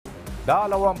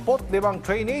25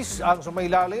 trainees ang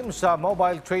sumailalim sa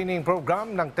mobile training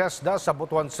program ng TESDA sa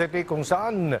Butuan City kung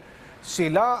saan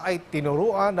sila ay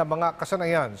tinuruan ng mga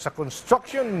kasanayan sa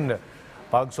construction.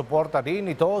 Pagsuporta din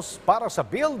ito para sa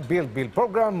Build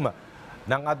program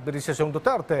ng Administrasyong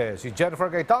Duterte. Si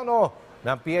Jennifer Gaetano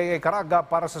ng PAA Caraga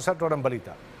para sa Sentro ng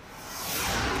Balita.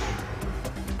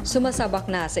 Sumasabak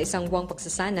na sa isang buwang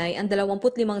pagsasanay ang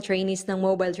 25 trainees ng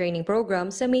mobile training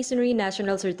program sa Masonry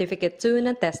National Certificate 2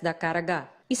 ng TESDA Caraga.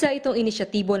 Isa itong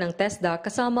inisyatibo ng TESDA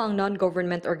kasama ang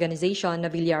non-government organization na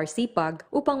VLR-CPAG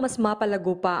upang mas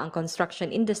mapalago pa ang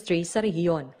construction industry sa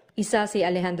rehiyon. Isa si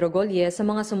Alejandro Golye sa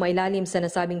mga sumailalim sa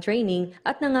nasabing training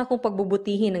at nangakong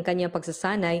pagbubutihin ang kanyang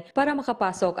pagsasanay para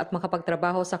makapasok at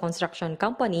makapagtrabaho sa construction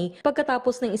company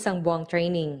pagkatapos ng isang buwang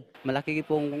training. Malaki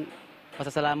pong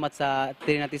pasasalamat sa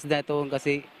TESDA ito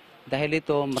kasi dahil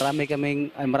ito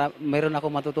mayroon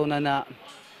akong matutunan na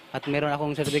at mayroon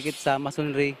akong certificate sa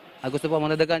masonry. Gusto po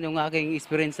manadagan yung aking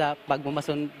experience sa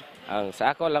pagmamason. Ang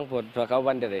sa ako lang po,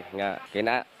 kauban dire nga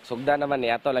kinasugda naman ni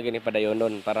ato lagi ni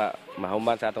padayonon para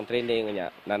mahuman sa atong training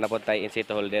niya nanapod tay in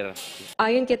situ holder.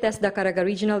 Ayon kay TESDA Caraga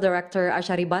Regional Director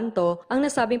Ashari Banto, ang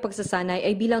nasabing pagsasanay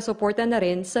ay bilang suporta na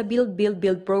rin sa Build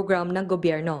program ng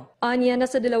gobyerno. Anya,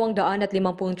 nasa 250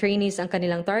 trainees ang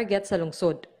kanilang target sa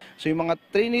lungsod. So yung mga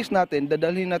trainees natin,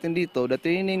 dadalhin natin dito, the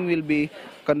training will be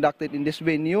conducted in this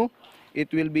venue. It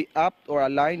will be apt or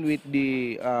aligned with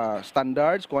the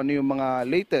standards, kung ano yung mga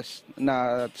latest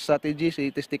na strategies,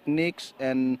 latest techniques,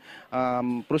 and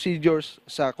procedures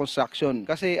sa construction.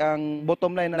 Kasi ang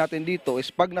bottom line natin dito is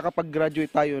pag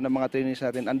nakapag-graduate tayo ng mga trainees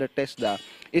natin under TESDA,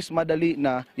 is madali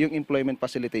na yung employment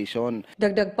facilitation.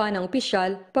 Dagdag pa ng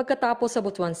opisyal, pagkatapos sa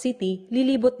Butuan City,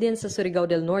 lilibot din sa Surigao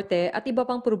del Norte at iba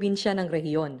pang probinsya ng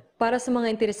rehiyon. Para sa mga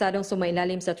interesadong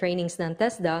sumailalim sa trainings ng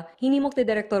TESDA, hinimok ni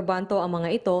Director Banto ang mga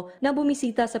ito na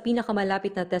bumisita sa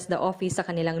pinakamalapit na TESDA office sa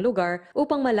kanilang lugar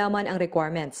upang malaman ang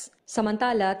requirements.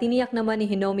 Samantala, tiniyak naman ni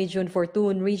Hinomi June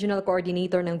Fortune, Regional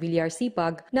Coordinator ng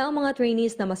VLR-CPAG, na ang mga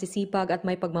trainees na masisipag at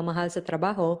may pagmamahal sa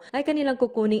trabaho ay kanilang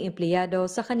kukuning empleyado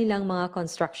sa kanilang mga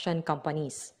construction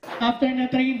companies. After na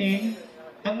training,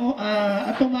 ang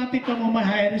automatic ka mo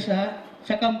ma-hire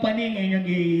sa company ngayon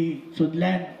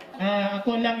isudlan.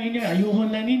 Ako lang inyo,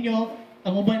 ayuhon lang ninyo,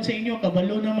 ang uban sa inyo,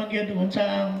 kabalo naman yun doon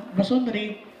sa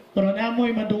masonry, pero namoy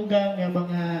madugang ng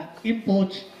mga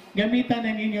inputs, gamitan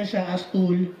na ninyo sa as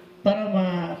tool para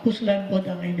mapuslan po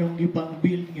ang inyong ipang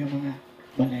build ng mga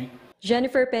balay.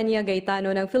 Jennifer Peña Gaetano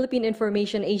ng Philippine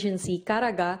Information Agency,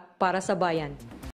 Caraga, para sa Bayan.